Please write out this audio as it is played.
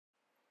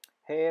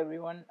Hey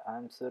everyone,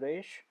 I'm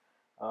Suresh.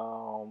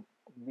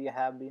 We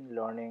have been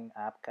learning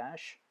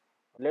AppCache.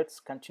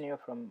 Let's continue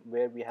from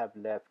where we have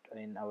left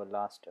in our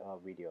last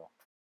video.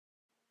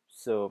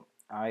 So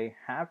I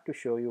have to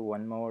show you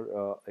one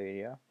more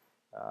area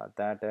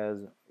that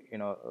is,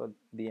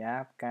 the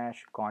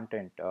AppCache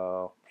content.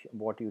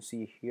 What you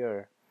see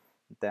here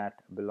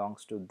that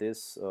belongs to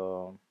this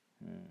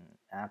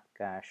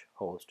AppCache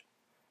host.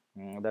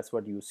 That's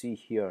what you see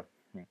here.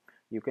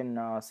 You can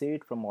see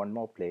it from one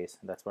more place.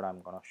 That's what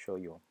I'm gonna show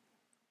you.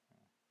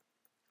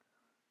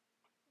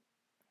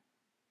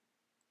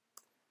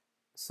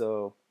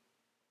 So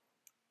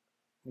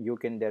you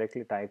can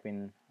directly type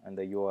in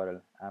the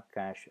URL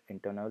AppCache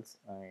internals,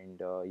 and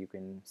you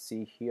can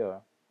see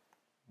here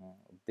uh,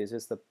 this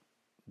is the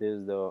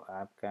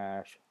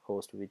AppCache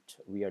host which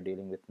we are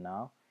dealing with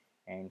now,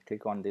 and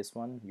click on this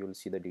one. You'll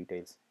see the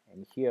details,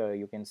 and here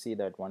you can see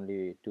that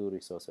only two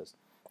resources,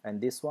 and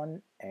this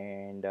one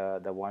and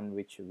the one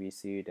which we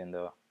see it in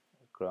the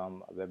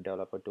Chrome web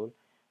developer tool.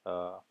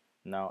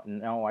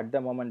 Now at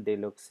the moment they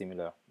look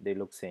similar, they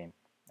look same.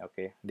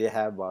 Okay, they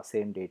have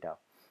same data.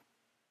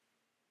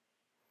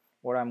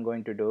 What I'm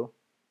going to do,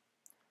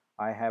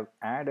 I have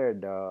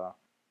added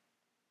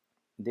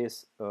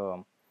this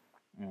mm,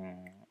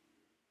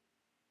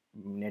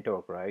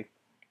 network right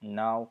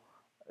now.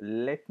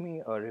 Let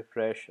me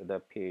refresh the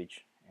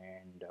page,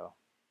 and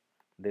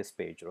this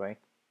page, right?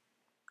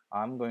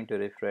 I'm going to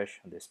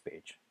refresh this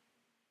page.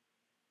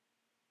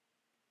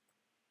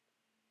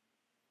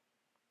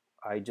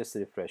 I just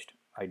refreshed,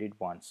 I did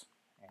once,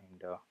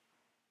 and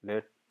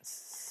let's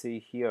see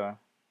here.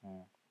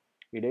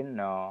 It didn't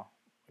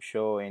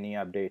show any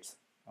updates.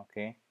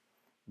 Okay,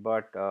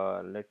 but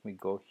let me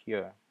go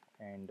here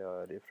and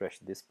refresh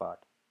this part.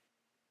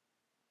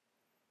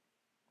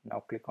 Now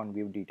click on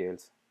view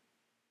details.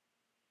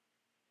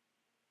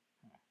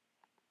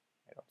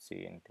 I don't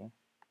see anything.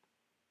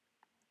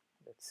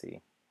 Let's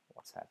see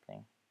what's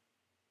happening.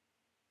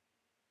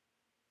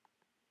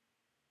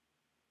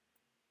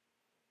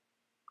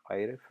 I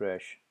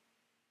refresh.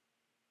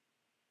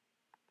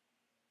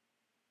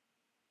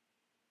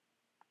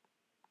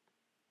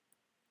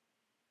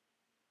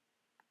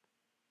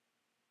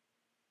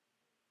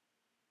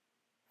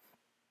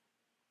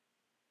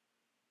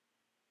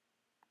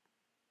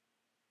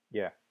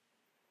 Yeah,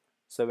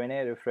 so when I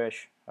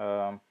refresh,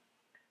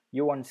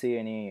 you won't see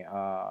any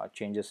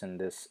changes in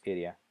this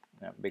area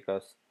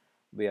because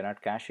we are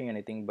not caching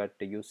anything, but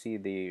you see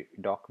the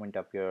document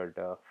appeared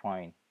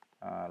fine.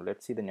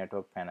 Let's see the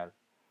network panel.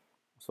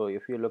 So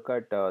if you look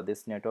at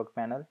this network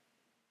panel,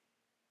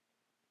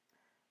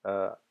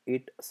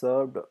 it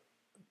served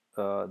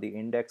the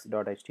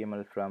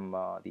index.html from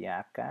the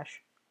app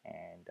cache,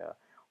 and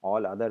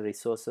all other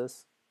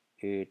resources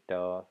it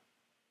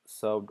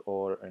served,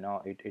 or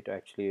it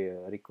actually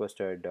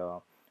requested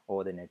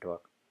over the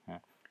network.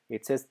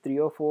 It says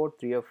 304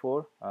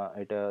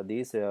 304.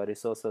 These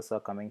resources are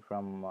coming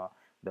from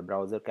the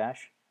browser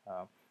cache,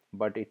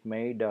 but it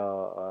made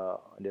the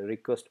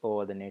request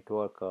over the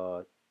network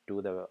to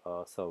the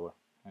server.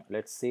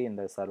 Let's see in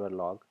the server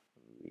log.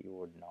 You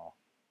would know.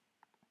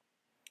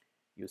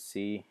 You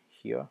see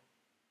here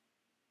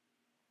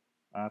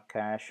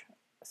cache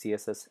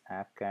css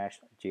app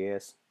cache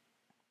js.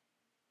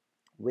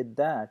 With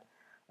that,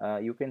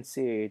 you can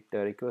see it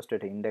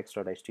requested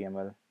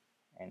index.html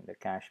and the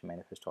cache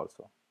manifest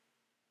also.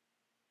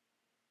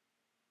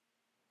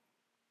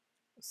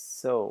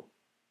 So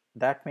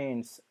that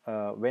means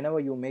whenever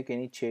you make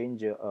any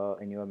change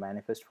in your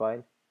manifest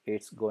file,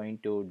 it's going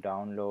to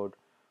download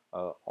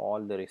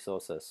all the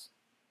resources.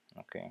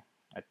 Okay,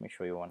 let me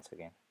show you once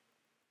again.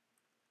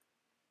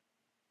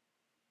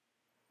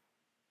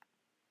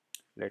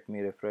 Let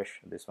me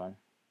refresh this one,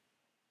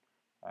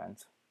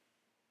 and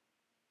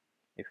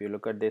if you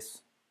look at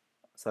this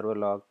server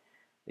log,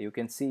 you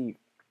can see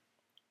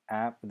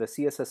the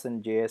css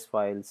and js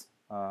files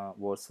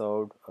were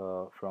served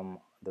from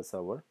the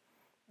server,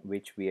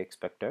 which we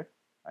expected.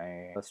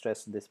 I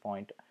stress this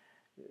point.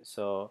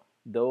 So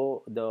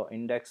though the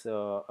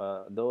index.html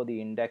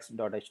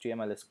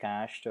is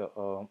cached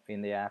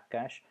in the app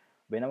cache,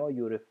 whenever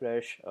you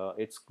refresh,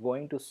 it's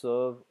going to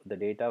serve the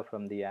data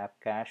from the app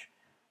cache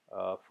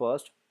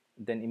first,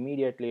 then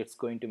immediately it's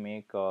going to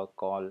make a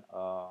call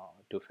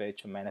to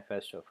fetch a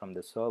manifest from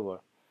the server,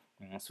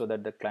 so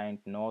that the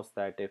client knows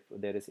that if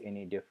there is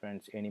any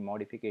difference, any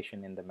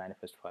modification in the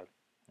manifest file.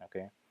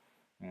 Okay,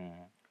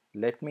 mm.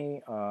 Let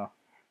me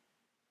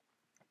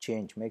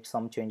make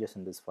some changes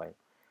in this file.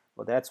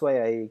 Well, that's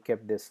why I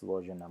kept this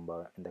version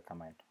number in the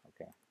comment.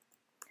 Okay,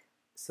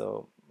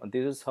 so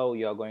this is how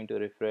you are going to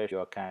refresh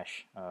your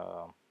cache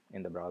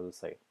in the browser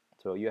side.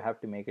 So you have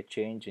to make a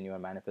change in your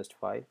manifest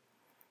file,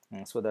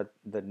 so that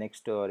the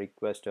next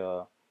request,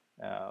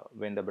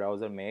 when the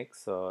browser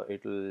makes,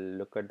 it will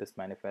look at this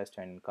manifest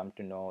and come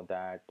to know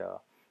that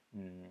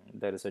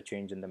there is a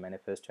change in the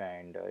manifest,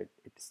 and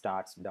it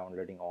starts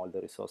downloading all the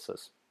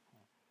resources.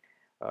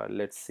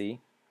 Let's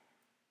see.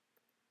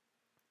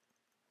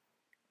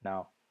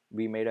 Now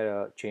we made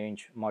a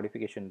change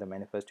modification in the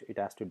manifest. It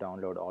has to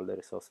download all the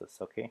resources.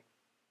 Okay,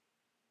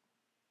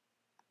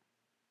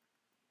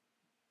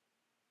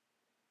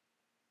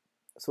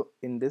 So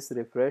in this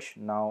refresh,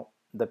 now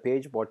the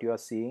page what you are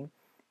seeing,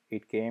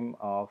 it came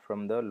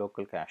from the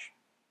local cache.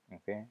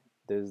 Okay,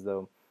 this is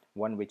the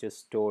one which is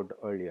stored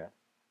earlier.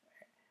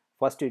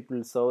 First it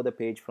will serve the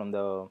page from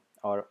the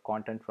or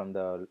content from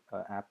the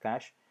app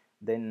cache,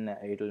 then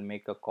it will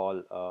make a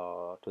call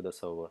to the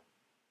server.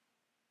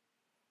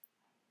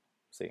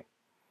 See,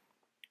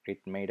 it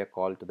made a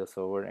call to the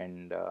server,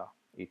 and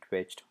it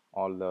fetched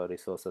all the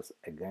resources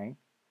again.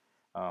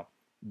 uh,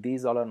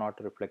 these all are not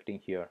reflecting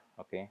here.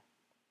 Okay,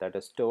 that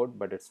is stored,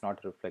 but it's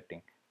not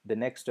reflecting. The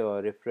next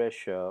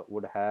refresh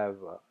would have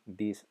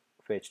these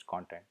fetched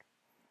content.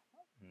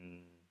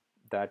 mm,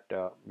 that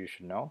you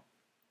should know.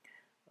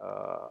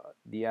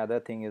 The other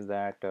thing is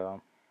that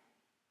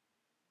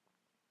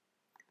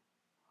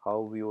how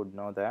we would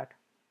know that,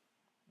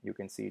 you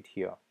can see it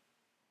here.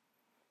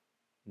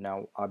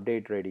 Now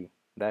update ready,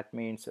 that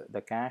means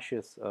the cache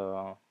is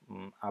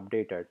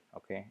updated.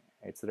 Okay,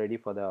 it's ready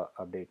for the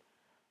update.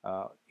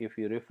 If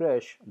you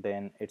refresh,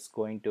 then it's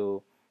going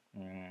to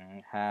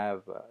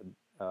have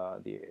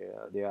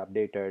the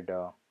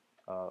updated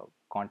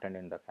content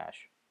in the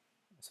cache.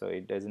 So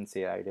it doesn't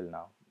say idle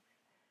now.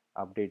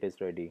 Update is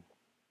ready.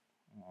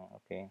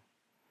 Okay,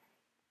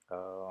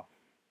 uh,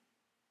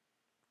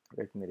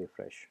 let me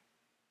refresh.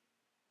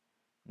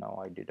 Now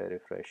I did a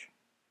refresh.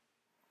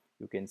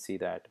 You can see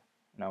that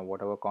now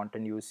whatever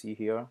content you see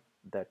here,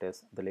 that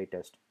is the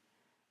latest.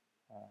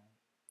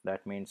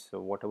 That means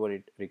whatever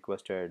it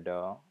requested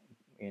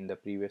in the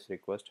previous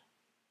request,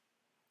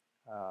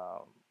 uh,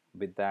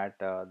 with that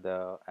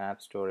the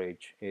app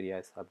storage area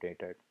is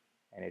updated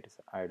and it is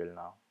idle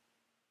now.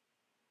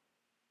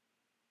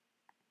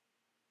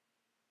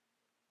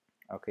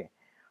 Okay,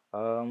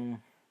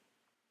 um,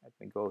 let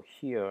me go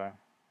here.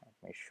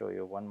 Let me show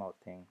you one more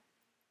thing.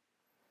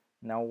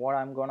 Now what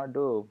I'm gonna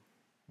do,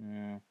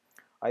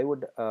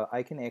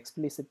 I can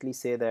explicitly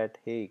say that,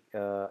 hey,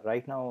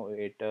 right now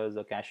it is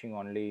caching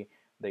only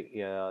the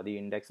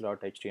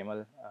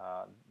index.html.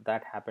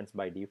 That happens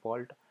by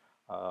default.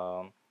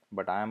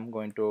 But I'm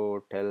going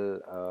to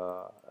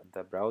tell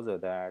the browser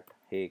that,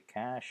 hey,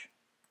 cache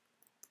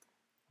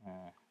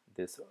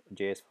this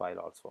JS file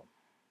also.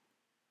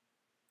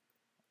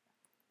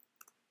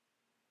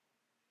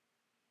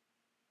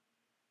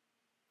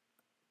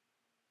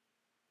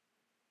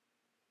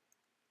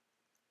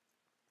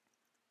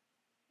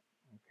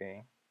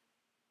 Okay,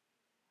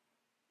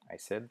 I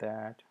said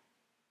that.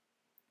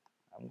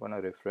 I'm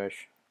gonna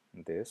refresh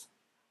this.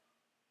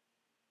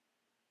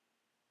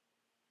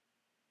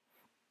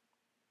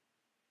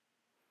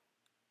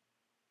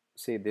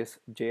 See, this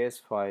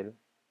JS file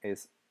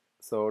is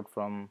served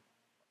from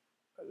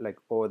like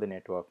over the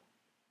network.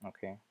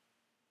 Okay,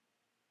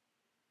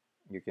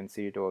 you can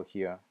see it over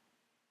here.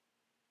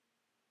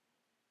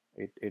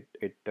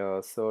 It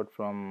served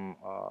from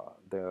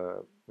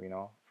the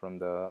from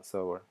the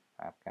server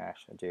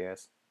AppCache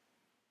JS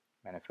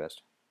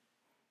manifest.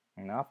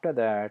 And after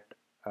that,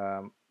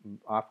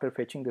 after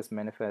fetching this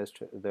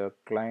manifest, the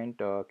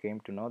client came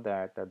to know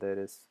that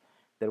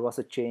there was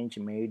a change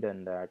made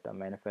in that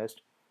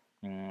manifest.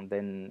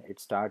 Then it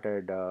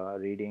started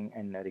reading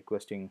and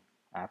requesting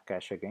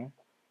AppCache again,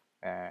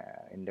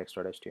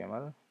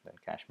 index.html, then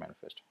cache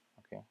manifest.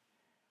 Okay,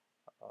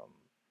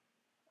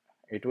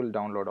 it will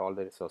download all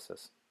the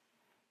resources.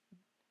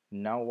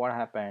 Now what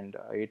happened,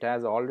 it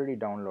has already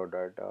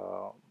downloaded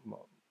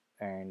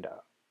and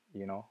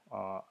you know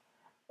uh,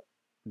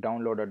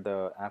 downloaded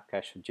the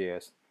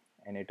AppCache.js,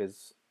 and it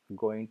is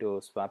going to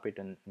swap it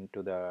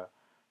into the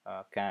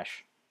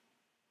cache.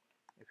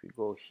 If you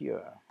go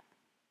here,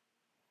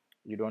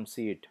 you don't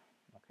see it.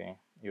 Okay,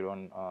 you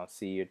don't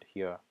see it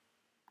here,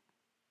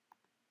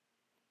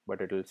 but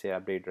it will say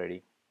update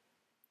ready.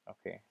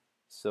 Okay,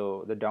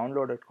 so the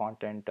downloaded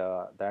content,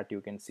 that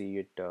you can see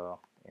it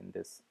in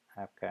this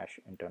AppCache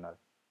internal.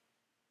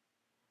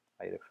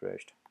 I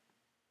refreshed,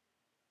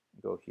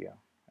 go here,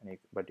 and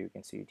but you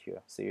can see it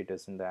here. See, it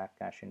is in the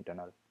AppCache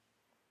internal,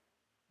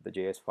 the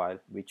JS file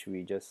which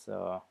we just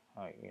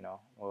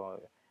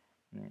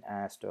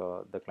asked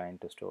the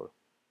client to store.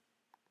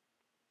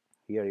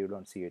 Here you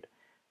don't see it,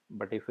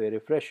 but if we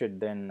refresh it,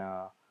 then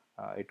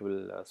it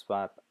will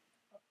swap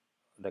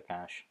the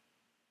cache.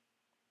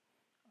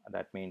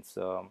 That means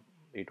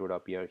it would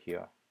appear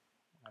here.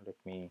 Let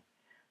me,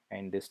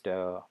 and this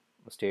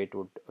state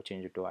would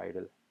change it to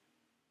idle.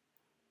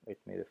 Let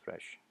me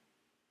refresh.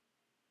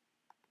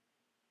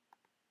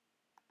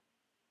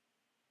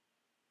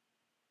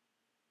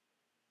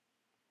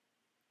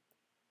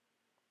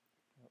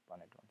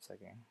 Open it once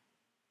again.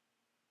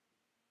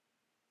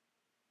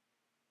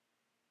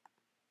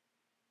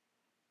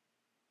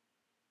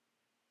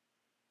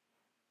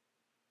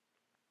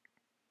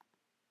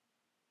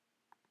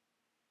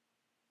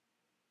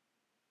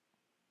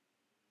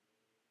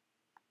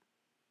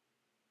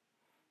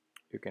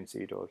 You can see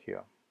it over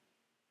here,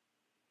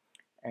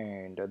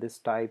 and this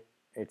type,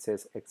 it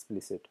says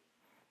explicit.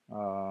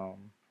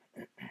 um,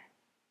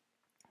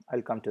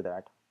 I'll come to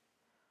that,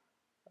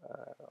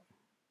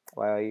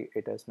 why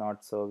it is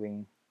not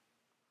serving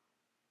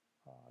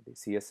the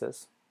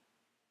CSS.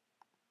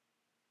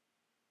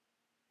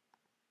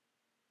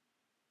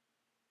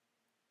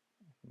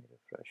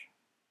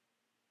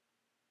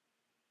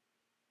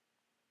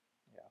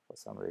 for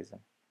some reason.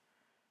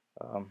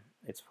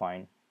 It's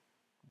fine.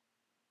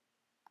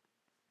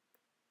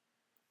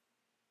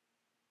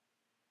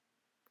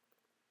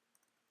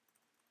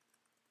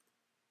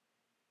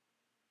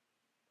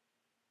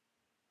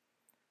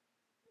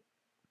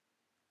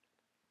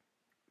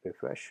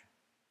 Refresh.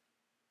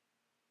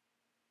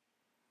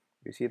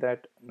 You see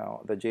that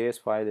now the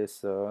JS file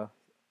is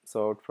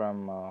served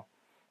from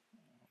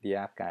the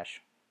app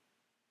cache.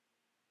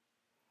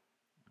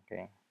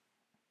 Okay,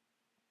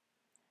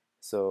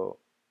 so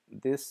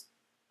this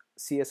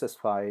CSS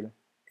file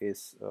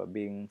is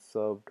being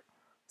served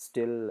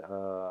still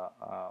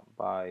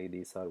by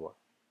the server.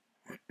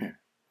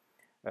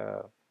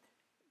 uh,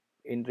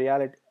 in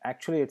reality,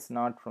 actually it's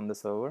not from the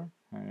server.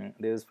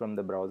 This is from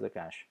the browser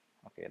cache.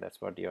 Okay,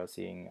 that's what you're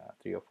seeing,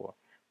 3 or 4,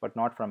 but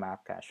not from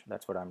app cache.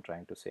 That's what I'm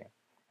trying to say.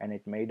 And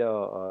it made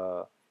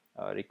a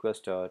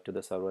request to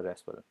the server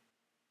as well,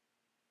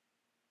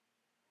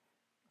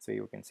 so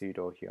you can see it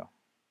over here.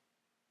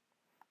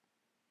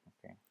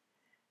 Okay,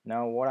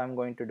 now what I'm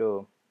going to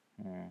do,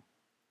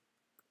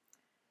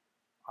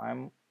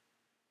 I'm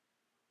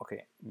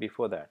okay.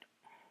 Before that,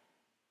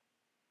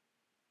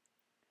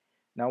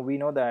 now we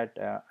know that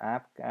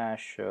app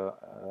cache,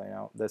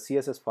 the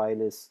CSS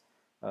file is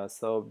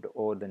served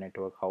over the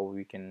network. How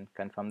we can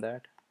confirm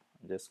that?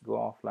 Just go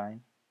offline,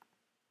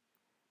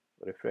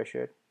 refresh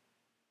it.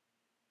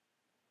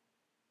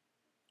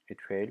 It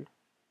failed.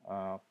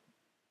 uh,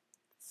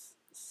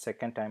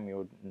 Second time you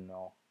would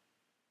know.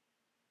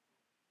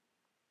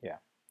 Yeah,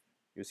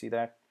 you see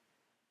that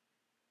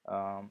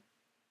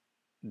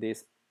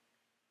this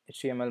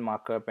HTML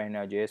markup and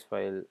a JS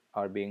file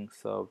are being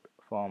served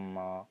from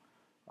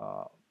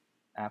uh,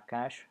 app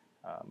cache,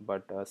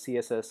 but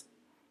CSS,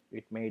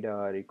 it made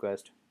a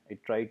request.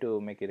 It tried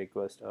to make a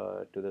request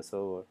to the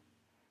server,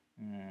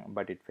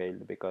 but it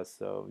failed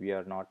because we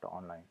are not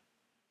online.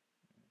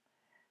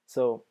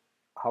 So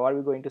how are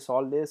we going to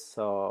solve this?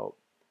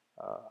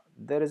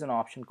 There is an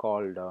option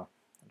called let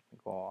me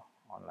go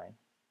online.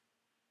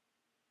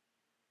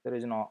 There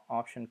is an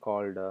option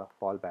called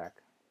fallback.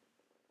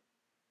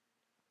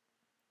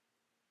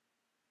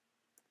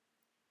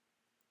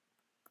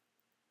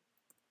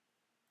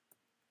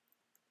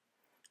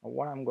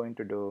 What I'm going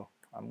to do,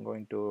 I'm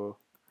going to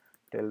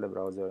tell the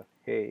browser,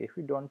 hey, if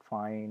you don't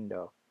find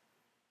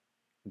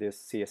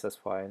this CSS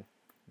file,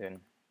 then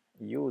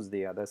use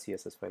the other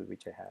CSS file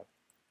which I have.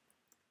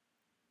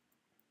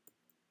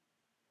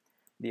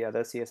 The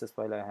other CSS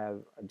file I have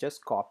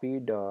just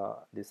copied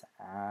this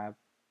app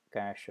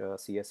cache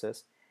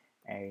CSS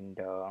and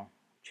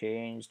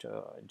changed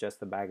just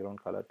the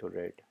background color to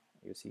red.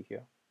 You see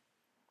here,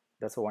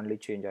 that's the only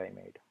change I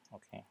made.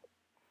 Okay,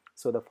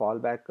 so the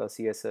fallback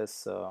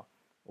CSS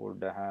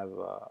would have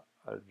a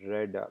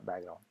red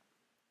background.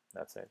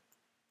 That's it.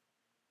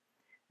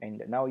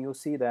 And now you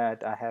see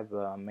that I have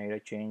made a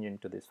change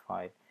into this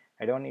file.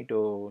 I don't need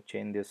to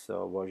change this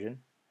version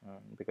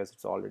because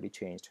it's already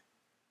changed.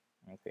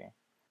 Okay,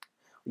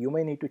 you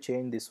may need to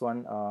change this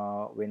one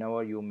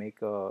whenever you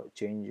make a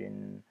change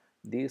in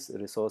these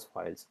resource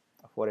files.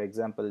 For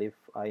example, if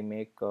I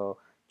make a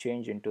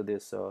change into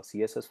this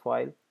CSS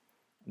file,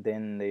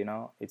 then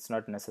it's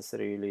not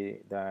necessarily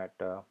that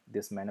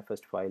this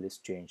manifest file is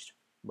changed,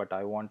 but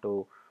I want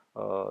to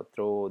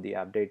throw the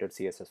updated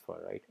CSS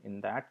file, right?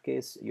 In that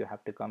case, you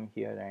have to come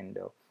here and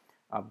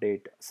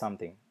update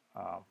something.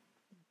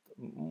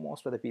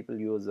 Most of the people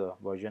use a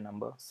version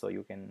number, so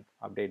you can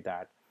update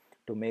that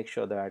to make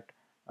sure that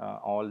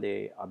all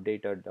the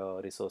updated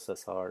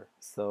resources are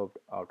served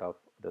out of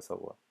the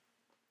server.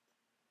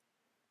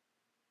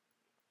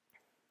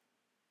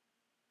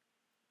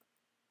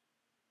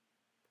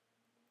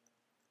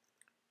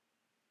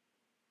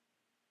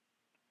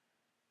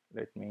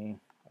 Let me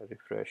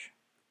refresh.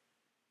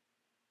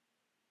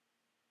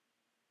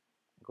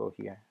 Go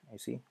here. You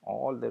see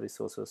all the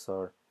resources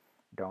are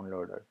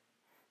downloaded.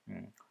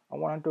 I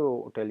wanted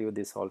to tell you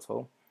this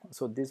also.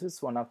 So this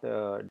is one of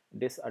the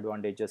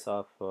disadvantages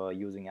of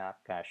using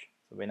app cache.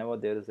 So whenever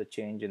there is a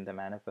change in the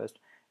manifest,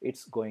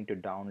 it's going to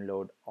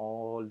download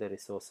all the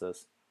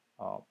resources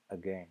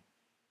again,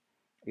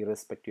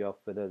 irrespective of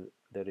whether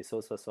the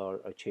resources are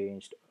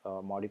changed,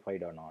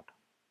 modified or not.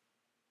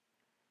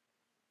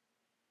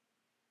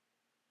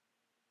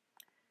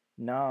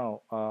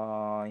 Now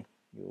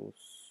you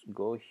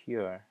go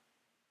here.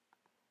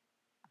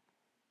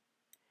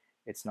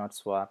 It's not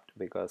swapped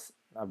because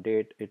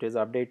it is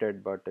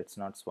updated, but it's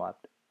not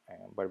swapped.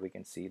 But we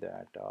can see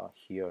that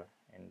here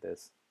in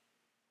this.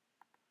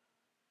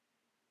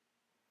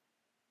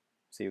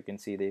 So you can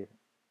see the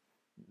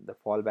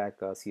fallback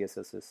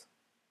CSS is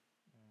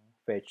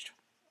fetched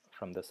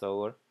from the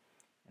server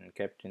and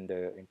kept in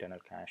the internal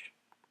cache.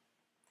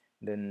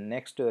 Then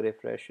next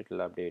refresh, it will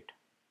update.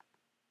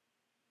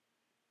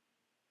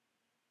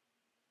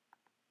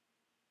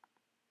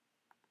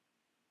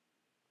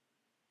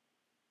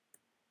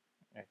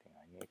 I think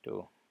I need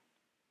to.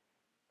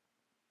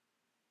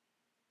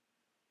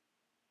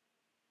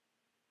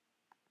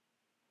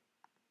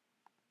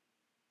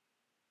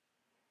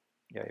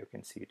 Yeah, you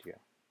can see it here.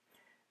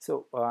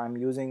 So I'm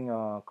using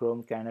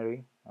Chrome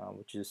Canary,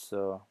 which is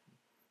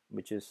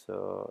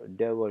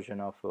dev version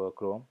of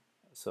Chrome.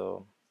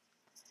 So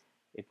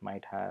it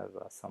might have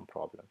some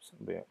problems,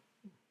 you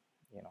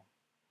know,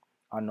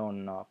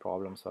 unknown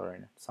problems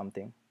or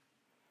something.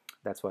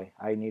 That's why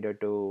I needed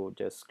to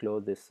just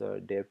close this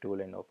dev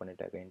tool and open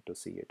it again to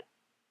see it.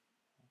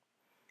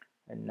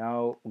 And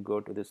now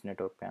go to this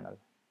network panel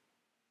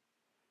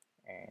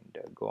and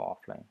go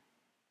offline.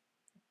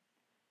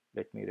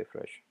 Let me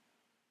refresh.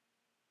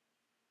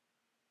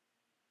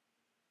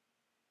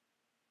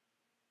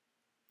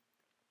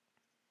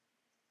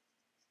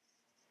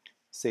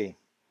 See,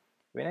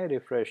 when I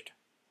refreshed,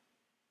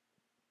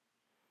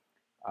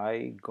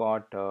 I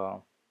got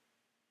fallback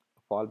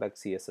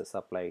CSS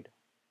applied.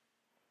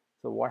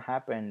 So what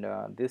happened,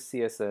 this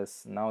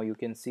CSS, now you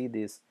can see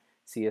this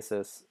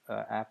CSS,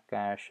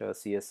 AppCache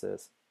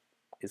CSS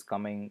is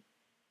coming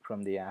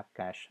from the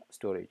AppCache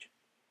storage,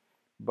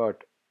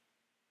 but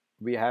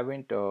we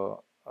haven't the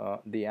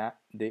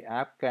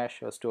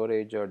AppCache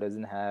storage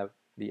doesn't have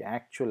the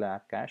actual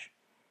AppCache.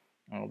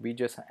 We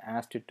just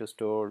asked it to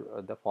store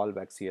the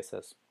fallback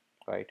CSS,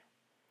 right?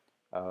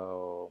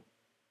 uh,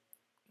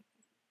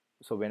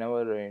 so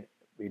whenever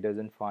it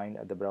doesn't find,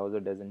 the browser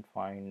doesn't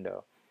find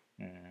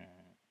mm,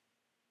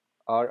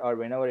 or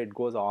whenever it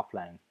goes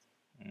offline,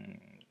 mm,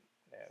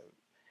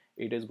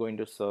 it is going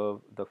to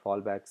serve the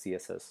fallback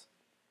CSS.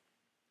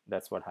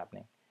 That's what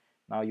happening.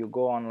 Now you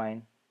go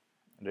online,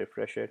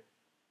 refresh it,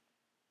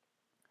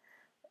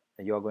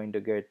 you are going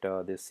to get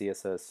this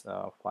CSS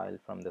file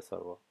from the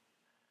server.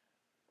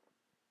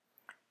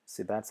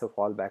 See, that's a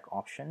fallback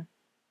option.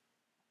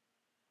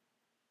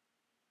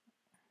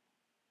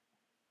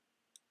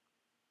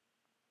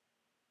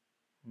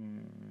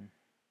 Hmm.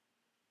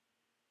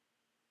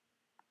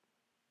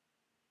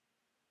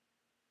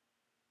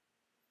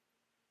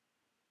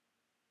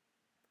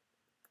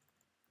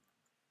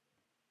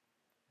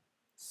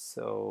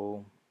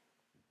 So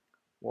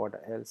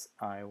what else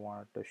I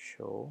wanted to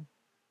show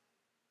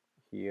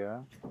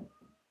here?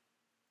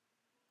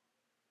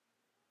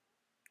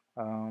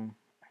 um,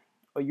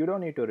 you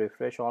don't need to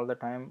refresh all the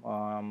time.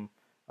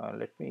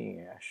 Let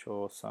me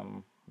show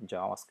some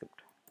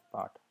JavaScript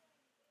part.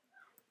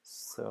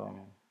 So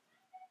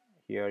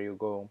here you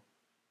go.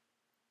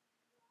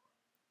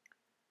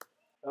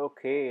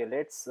 Okay,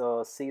 let's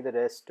see the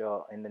rest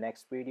in the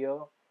next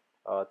video.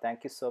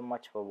 Thank you so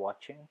much for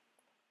watching.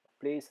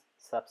 Please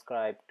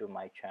subscribe to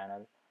my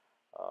channel.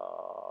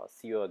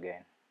 See you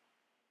again.